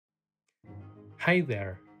Hi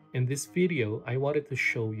there! In this video, I wanted to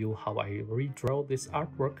show you how I redraw this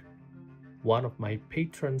artwork, one of my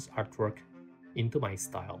patrons' artwork, into my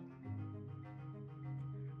style.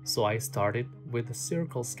 So I started with a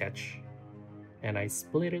circle sketch, and I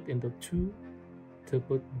split it into two to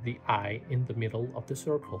put the eye in the middle of the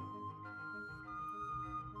circle.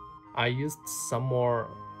 I used some more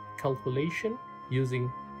calculation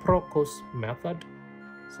using Proko's method.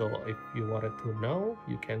 So if you wanted to know,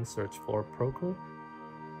 you can search for Proko.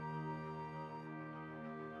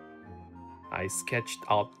 I sketched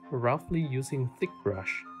out roughly using thick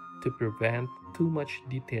brush to prevent too much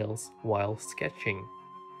details while sketching,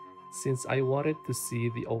 since I wanted to see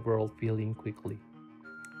the overall feeling quickly.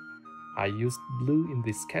 I used blue in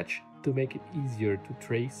this sketch to make it easier to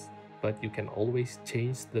trace, but you can always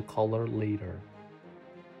change the color later.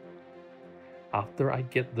 After I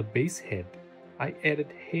get the base head, I added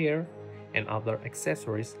hair and other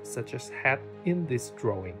accessories such as hat in this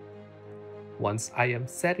drawing. Once I am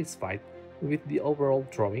satisfied with the overall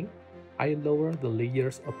drawing, I lower the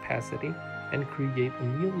layer's opacity and create a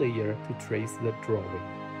new layer to trace the drawing.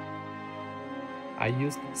 I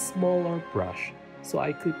used smaller brush so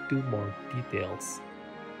I could do more details.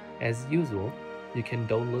 As usual, you can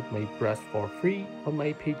download my brush for free on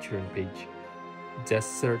my Patreon page.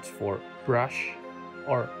 Just search for brush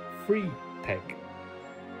or free tag.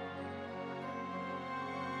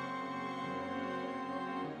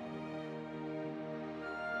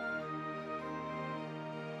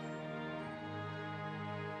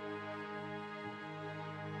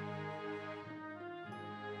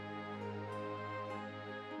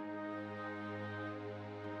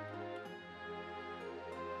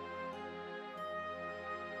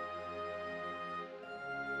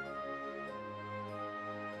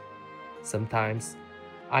 Sometimes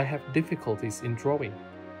I have difficulties in drawing,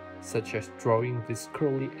 such as drawing this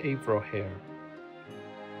curly afro hair.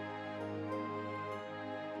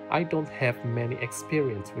 I don't have many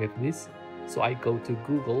experience with this, so I go to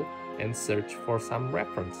Google and search for some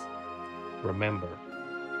reference. Remember,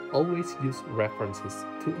 always use references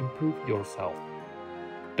to improve yourself.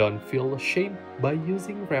 Don't feel ashamed by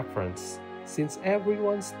using reference, since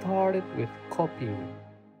everyone started with copying.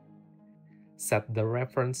 Set the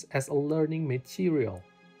reference as a learning material,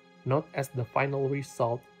 not as the final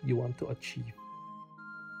result you want to achieve.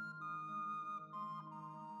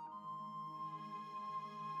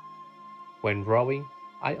 When drawing,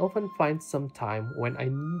 I often find some time when I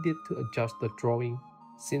needed to adjust the drawing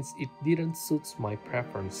since it didn't suit my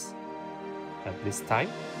preference. At this time,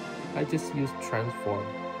 I just use transform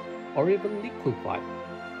or even liquify.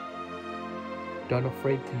 Don't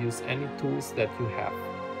afraid to use any tools that you have.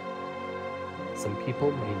 Some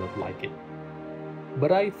people may not like it.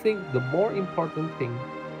 But I think the more important thing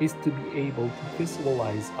is to be able to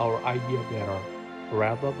visualize our idea better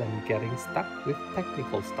rather than getting stuck with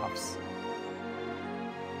technical stuffs.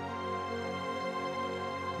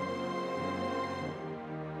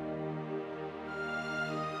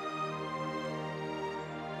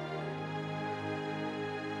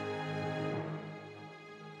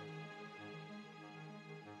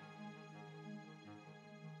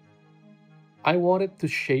 I wanted to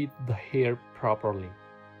shade the hair properly,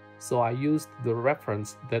 so I used the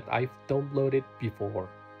reference that I've downloaded before.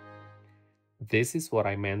 This is what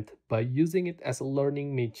I meant by using it as a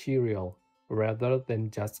learning material rather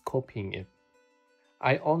than just copying it.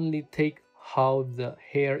 I only take how the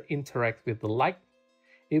hair interacts with the light,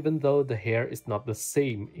 even though the hair is not the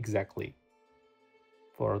same exactly.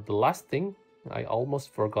 For the last thing, I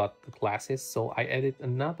almost forgot the glasses, so I added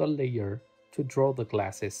another layer to draw the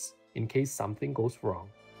glasses in case something goes wrong.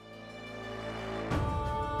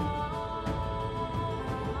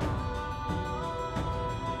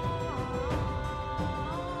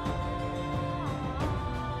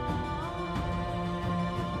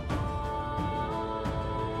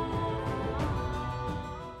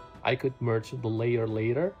 I could merge the layer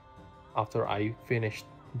later after I finished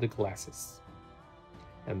the glasses.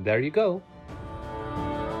 And there you go!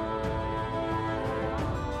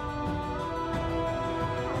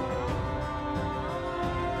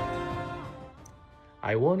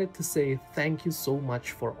 I wanted to say thank you so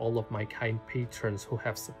much for all of my kind patrons who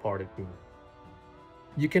have supported me.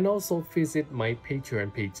 You can also visit my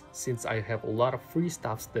Patreon page since I have a lot of free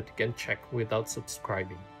stuff that you can check without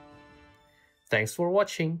subscribing. Thanks for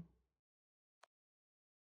watching!